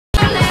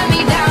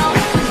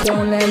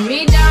Don't let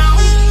me down.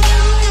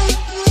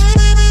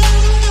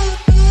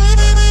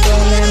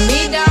 Don't let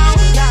me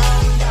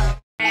down.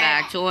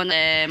 Back to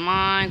the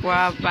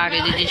Minecraft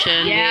package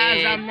edition.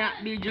 Yes, I'm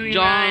not be doing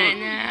right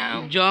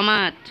now.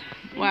 Jomat.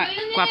 What?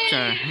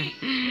 Crapter.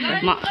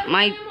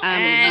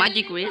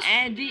 MightyChis1.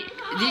 And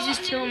this is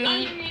still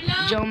me,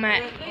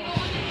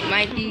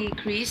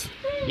 MightyChis1.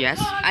 Yes.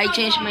 I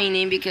changed my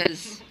name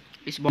because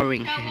It's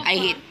boring. I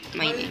hate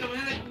my name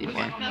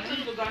before.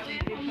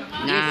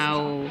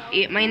 Now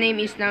My name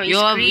is now you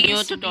have Chris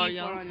new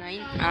tutorial. B409. you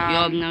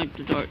have no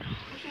tutorial.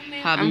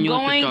 I'm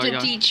going to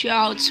teach you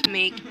how to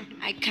make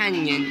a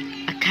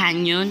canyon. A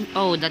canyon.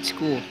 Oh, that's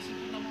cool.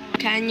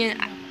 Canyon.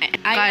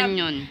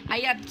 Canyon. I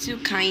have two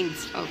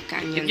kinds of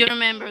canyon. If you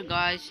remember,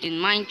 guys, in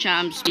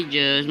Minecraft's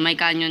videos, my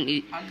canyon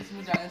is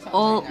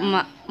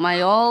my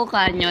whole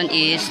canyon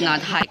is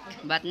not high,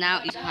 but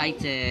now it's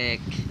high-tech.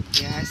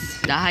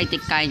 Yes. The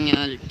high-tech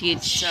canyon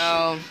teach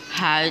So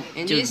how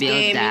in to this build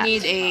game, that. you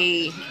need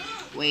a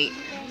wait.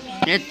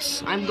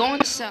 It's I'm going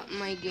to set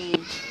my game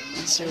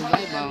in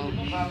survival.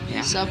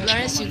 Yeah. So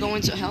Flores, you're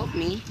going to help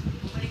me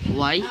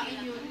why?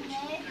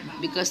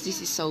 because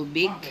this is so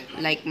big,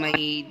 like my.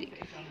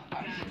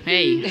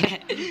 Hey.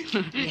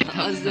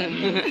 Awesome.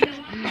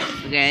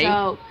 Okay.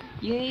 So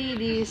you need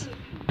this.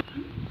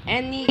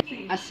 Any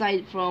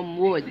aside from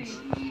woods,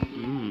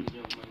 Mm.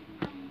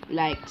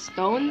 like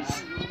stones.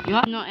 You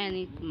have no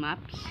any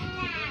maps?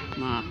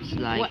 Maps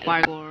like What?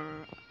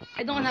 parkour.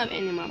 I don't have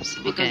any maps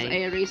because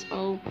Okay. I erased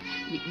all.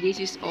 This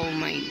is all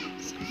mine.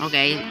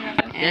 Okay.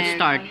 Let's And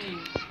start.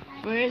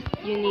 First,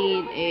 you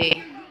need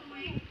a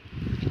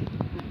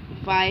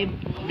 5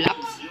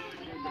 blocks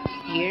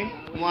here.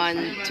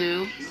 1,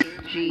 2,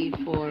 3,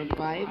 4,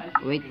 5.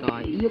 Wait,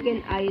 guys. You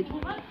can add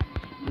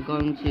I'm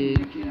going to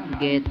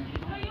get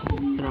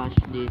trash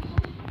this.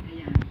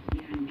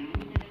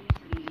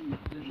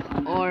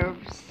 or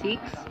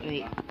 6.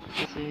 Wait,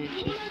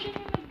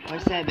 or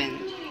 7.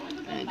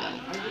 There you go.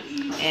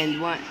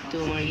 And 1,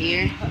 2 more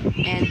here.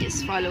 And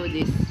just follow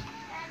this.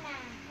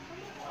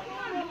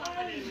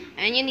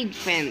 And you need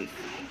fence.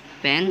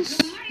 Fence.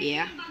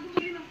 Yeah.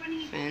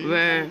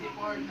 Fence.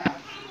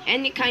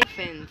 Any kind of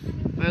fence.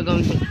 We're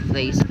going to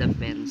place the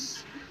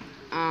fence.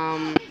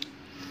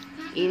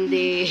 In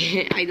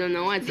the I don't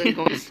know what's the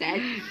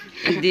concept.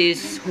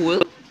 This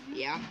hole.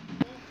 Yeah.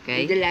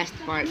 Okay. The last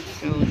part.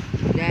 So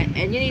that,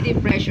 and you need a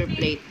pressure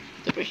plate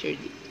to pressure it.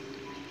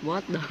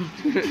 What the?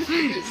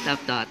 Stop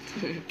that.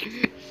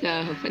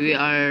 So We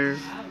are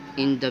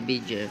in the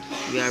video.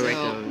 We are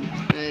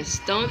recording.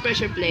 stone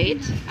pressure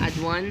plate. Add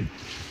 1,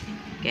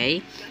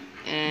 Okay.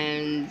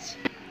 and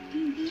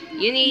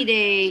you need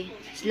a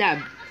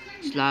slab.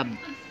 Slab.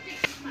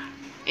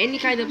 Any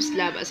kind of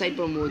slab aside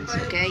from woods.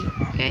 Okay.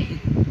 Okay.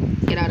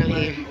 Get out of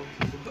here.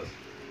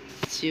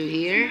 2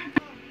 here,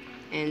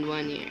 and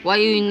 1 here. Why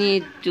you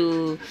need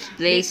to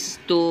place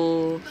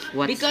to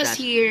what's Because that?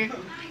 here,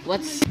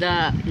 What's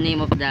the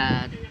name of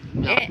that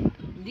block?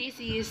 this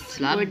is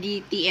Slab? for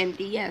the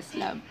TNT. Yes,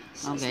 slab.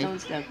 Okay. Stone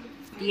slab.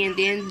 TNT,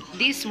 and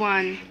this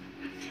one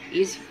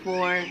is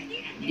for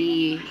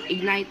the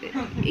igniter.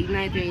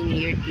 Igniter in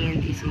here,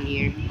 TNT is in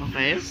here.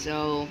 Okay.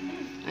 So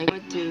I'm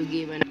going to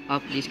give an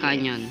Of this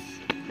canyon.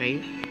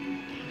 Okay.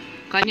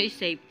 Canyon is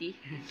safety.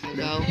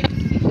 go.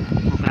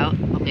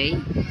 Okay.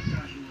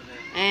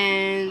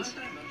 And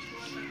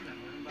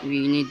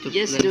We need to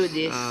Just place do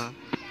this.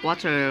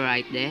 water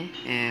right there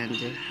and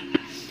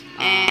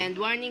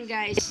warning,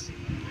 guys.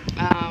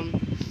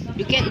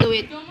 You can't do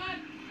it.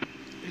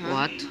 Huh?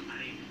 what?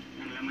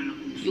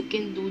 You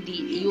can't do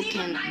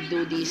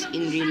this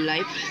in real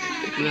life.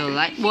 Real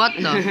life? What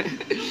the?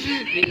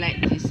 Real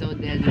life is so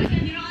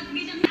deadly.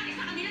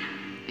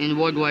 In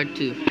World War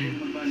II.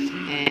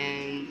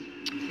 And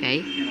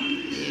Okay.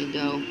 there you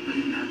go.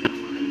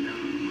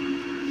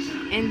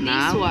 And this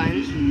Now?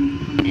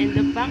 one, and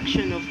the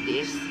function of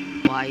this.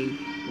 Why?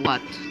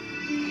 What?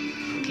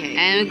 Okay.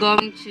 And we're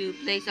going to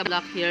place a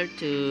block here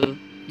to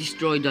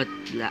destroy that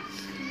block.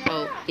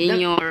 oh, In the,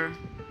 your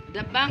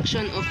the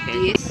function of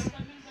Okay. this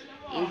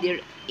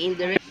in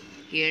the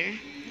here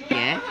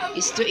yeah.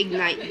 is to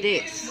ignite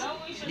this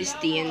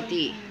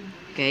TNT.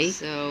 Okay.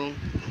 So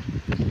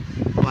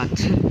What?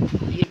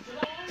 you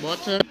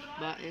Button.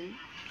 button.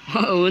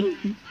 Own.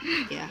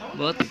 Yeah.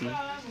 Button.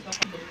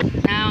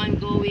 Now I'm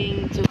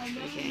going to.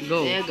 Okay.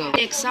 Go. There you go.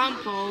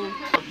 Example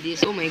of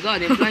this. Oh my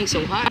God! I'm flying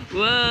so high.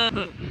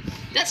 Whoa.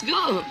 Let's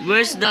go.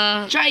 Where's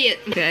the? Try it.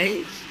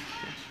 Okay.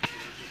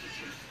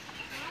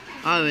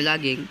 Oh, we're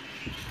lagging.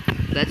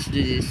 Let's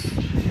do this.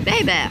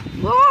 Baby!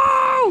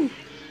 Whoa!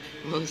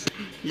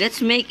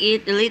 Let's make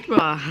it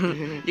Elytra.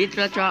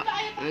 Elytra truck.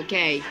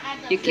 Okay.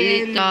 You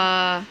can.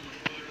 Elytra.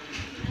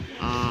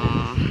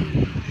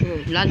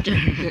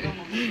 Lantern.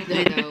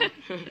 No.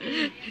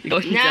 Go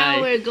Now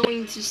inside. we're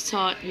going to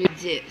start with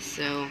this.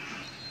 So,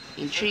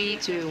 in 3,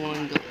 2,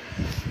 1, go.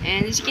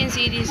 And as you can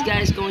see, this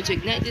guy is going to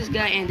ignite this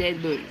guy, and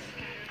then boom.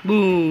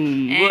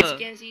 Boom. And as Whoa.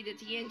 you can see, the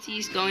TNT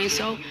is going.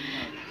 So,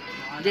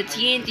 the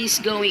TNT is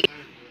going.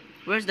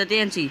 Where's the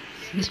TNT?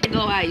 Go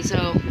high.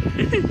 So,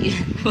 you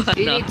What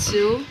you the? need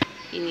to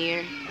in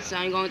here. So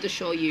I'm going to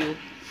show you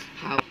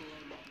how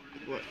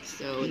it works.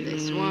 So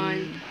this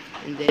one,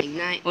 and then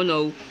ignite. Oh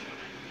no.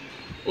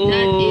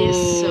 That is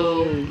Oh.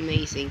 so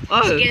amazing.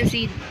 Oh. As you can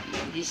see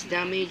this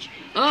damage.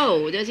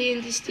 Oh, the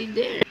TNT is still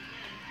there.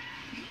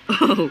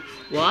 Oh,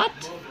 what?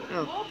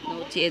 Oh,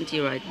 No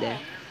TNT right there.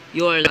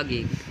 You are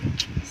lagging.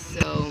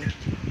 so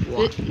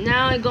What?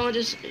 now I'm going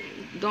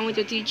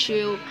to teach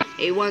you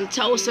a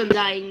 1000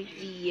 dying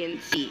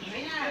TNT.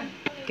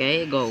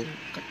 Okay, go.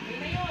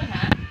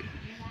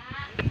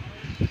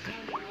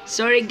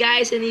 Sorry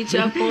guys, I need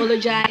to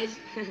apologize.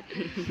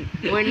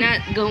 We're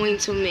not going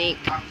to make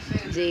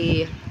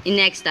the In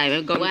next time,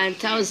 I'm going.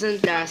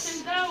 1000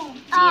 dust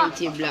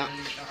TNT block.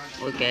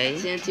 Okay.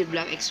 TNT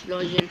block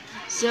explosion.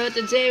 So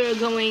today we're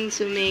going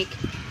to make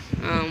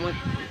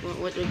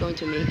what we're going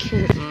to make.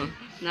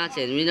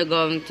 Nothing. We're not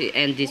going to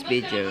end this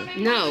video.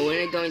 No,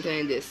 we're not going to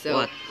end this. So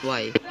What?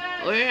 Why?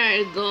 we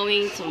are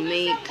going to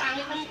make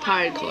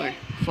parkour.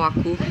 Fuck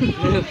you.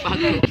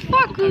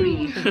 Fuck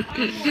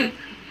you.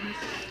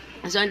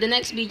 So in the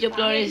next video,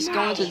 Flores is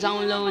going to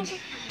download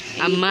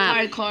A map.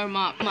 parkour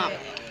map.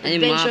 A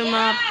Adventure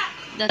map.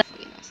 That's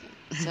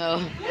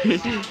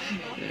fucking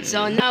awesome.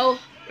 So now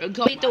we're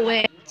going to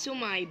way to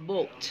my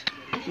boat.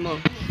 Come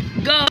on.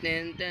 Go.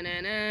 Dun, dun,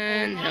 dun,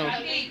 dun.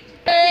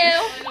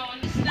 Help.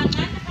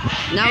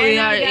 Now we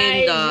are Hello,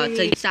 in guys.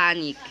 the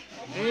Titanic.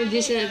 And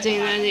this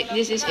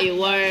is a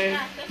war.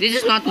 This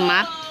is not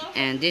map,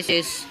 and this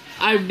is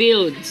Our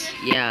builds.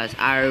 yes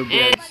our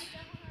builds.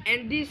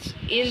 And this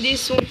in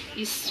this one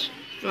is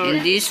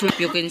In this one,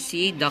 you can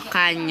see the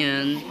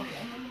canyon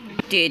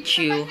teach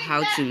you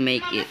how to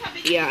make it.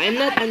 yeah, I'm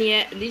not done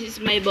yet. This is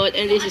my boat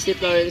and this is the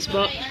Florence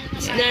boat.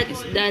 It's not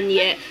done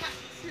yet.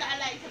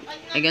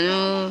 I'm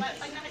gonna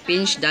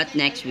finish that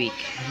next week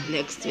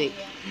Next week.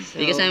 So,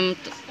 because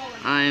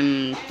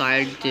I'm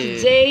tired to.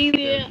 today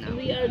build now.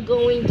 we are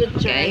going to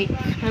try. Okay.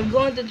 I'm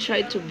going to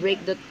try to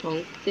break that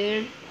punk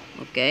there.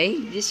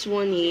 Okay. This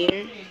one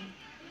here.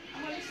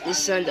 This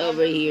sand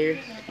over here.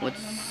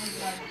 What's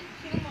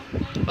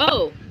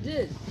Oh,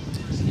 this.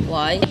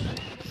 why?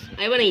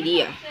 I have an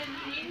idea.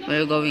 Where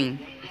are you going?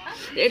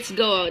 Let's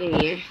go out in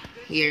here.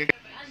 Here.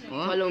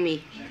 What? Follow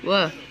me.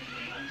 What?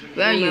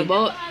 Where are In my you?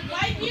 boat.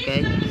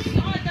 Okay.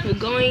 We're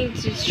going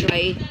to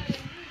try.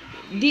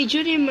 Did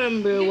you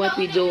remember what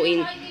we do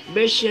in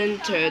version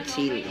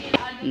 13?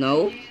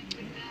 No.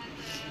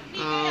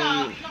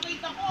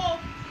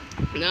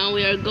 Now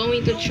we are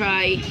going to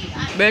try.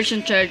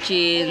 Version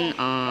 13.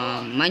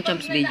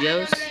 Minecraft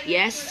videos.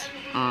 Yes.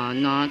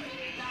 Not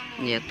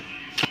yet.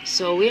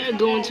 So we are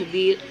going to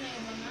be.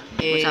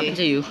 What's happened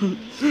to you?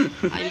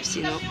 I'm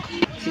Sinok.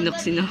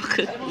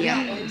 Sinok. Yeah,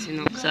 I'm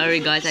Sinok. Sorry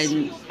guys,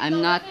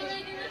 I'm not.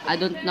 I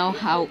don't know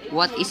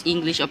what is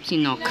English of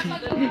Sinok.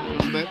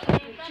 Remember?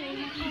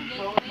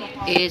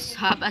 Is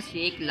have a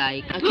sick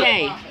like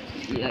Okay.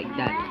 like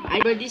that.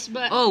 I read this,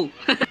 but Oh.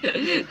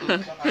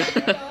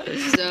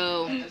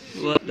 so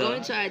What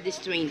going the? to add this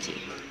 20.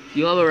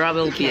 You have a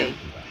rebel Okay.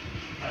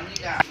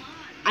 kill.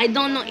 I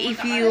don't know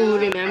if you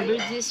remember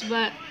this,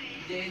 but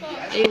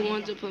they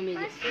want to put me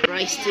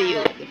rice to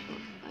you.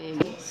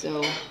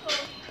 So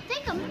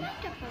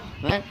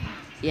What?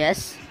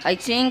 Yes, I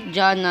think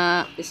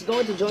Jana. it's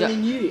going to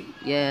join you.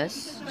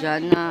 Yes,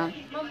 Jana.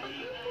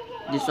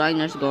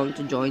 Designer's going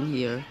to join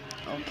here.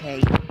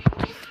 Okay.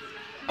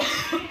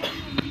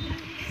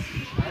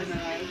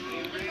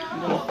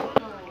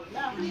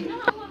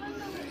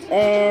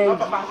 And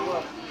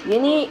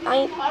you need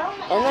I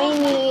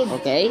need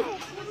Okay.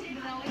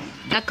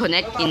 That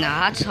connect in a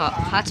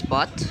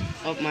hotspot.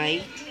 of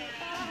my.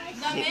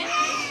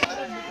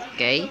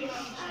 Okay.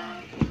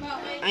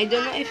 I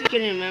don't know if you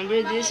can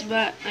remember this,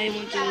 but I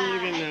want to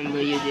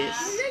remember you this.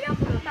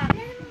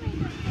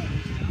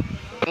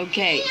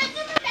 Okay,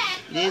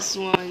 this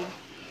one,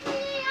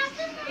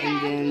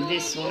 and then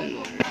this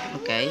one.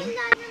 Okay.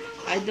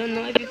 I don't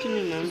know if you can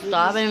remember.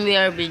 Stop this. and we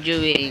are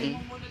videoing.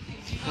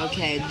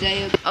 Okay,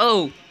 they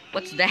Oh,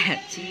 what's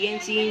that?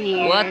 TNT in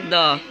here. What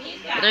are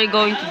you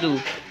going to do?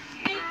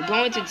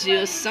 Going to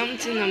do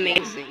something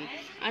amazing.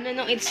 I don't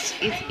know. It's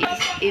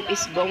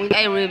going.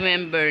 I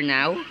remember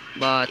now,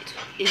 but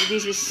If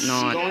this is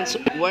Not. going to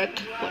work.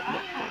 What?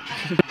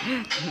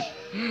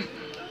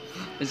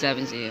 what's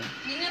happening to you?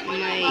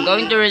 My, I'm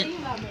going to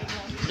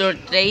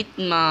rotate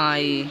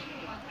my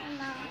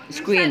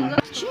screen.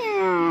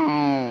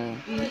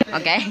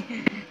 Okay.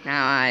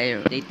 Now I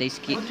rotate the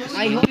screen.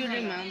 I hope you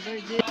remember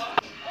this.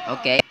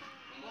 Okay.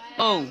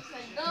 Oh.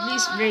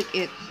 Please break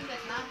it.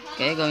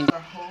 Okay, going to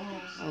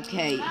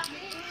Okay.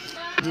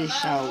 This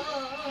shall.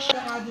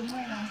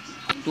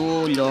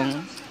 too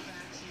long.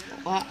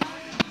 What?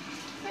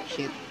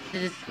 Shit.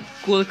 This is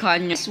cool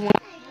canyon. This one.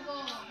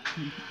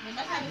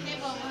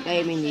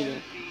 I mean, neither.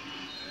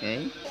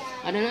 Okay.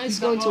 I don't know. It's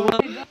going to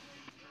work.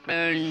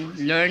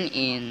 Learn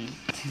in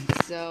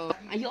So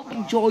I hope you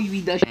enjoy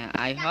with the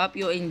I hope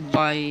you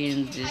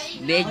enjoy this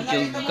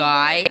video,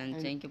 guys. And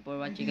thank you for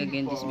watching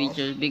again this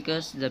video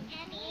because the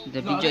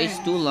video is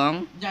too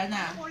long.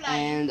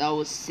 and I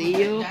will see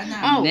you.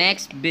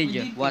 Next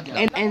video, what?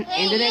 And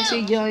in the next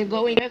video, I'm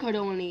going to record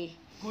only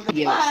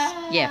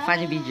videos. Yeah,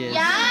 funny videos.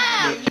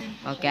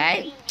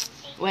 Okay.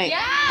 Wait,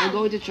 I'm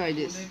going to try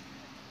this.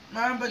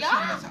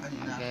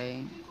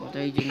 Okay. What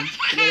are you doing?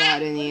 Wala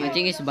rin I yun.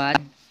 think it's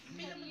bad.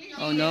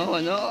 Oh no, oh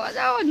no,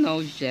 oh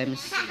no,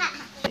 James.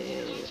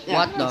 Yeah,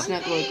 What the? It's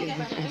not working.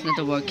 It's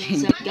not working.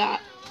 So, guys,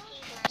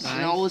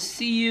 and I will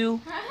see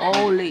you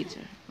all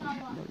later.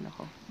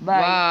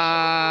 Bye.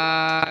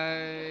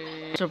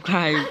 Bye.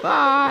 Subscribe.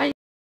 Bye.